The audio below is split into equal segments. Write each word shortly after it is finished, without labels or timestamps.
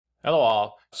Hello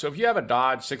all. So if you have a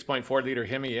Dodge 6.4 liter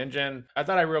HEMI engine, I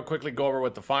thought I'd real quickly go over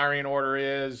what the firing order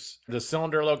is, the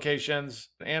cylinder locations,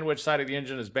 and which side of the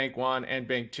engine is Bank-1 and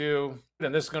Bank-2.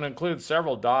 And this is going to include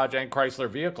several Dodge and Chrysler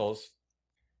vehicles.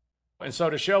 And so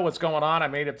to show what's going on, I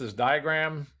made up this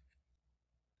diagram.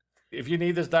 If you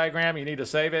need this diagram, you need to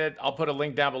save it. I'll put a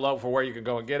link down below for where you can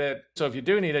go and get it. So if you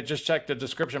do need it, just check the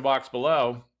description box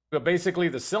below. But basically,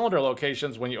 the cylinder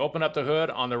locations, when you open up the hood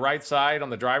on the right side, on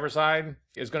the driver's side,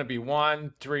 is going to be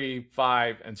 1, 3,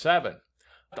 5, and 7.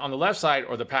 On the left side,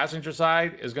 or the passenger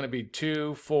side, is going to be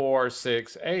 2, 4,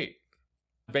 6, 8.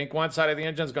 Bank 1 side of the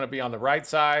engine is going to be on the right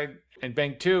side, and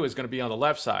Bank 2 is going to be on the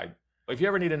left side. If you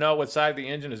ever need to know what side of the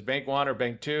engine is Bank 1 or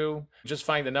Bank 2, just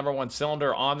find the number 1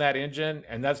 cylinder on that engine,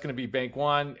 and that's going to be Bank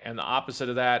 1, and the opposite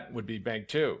of that would be Bank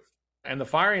 2. And the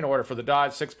firing order for the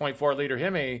Dodge 6.4 liter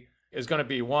HEMI is going to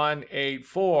be 1, 8,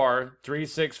 4, 3,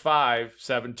 6, 5,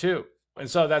 7, 2. And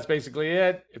so that's basically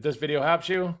it. If this video helps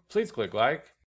you, please click like.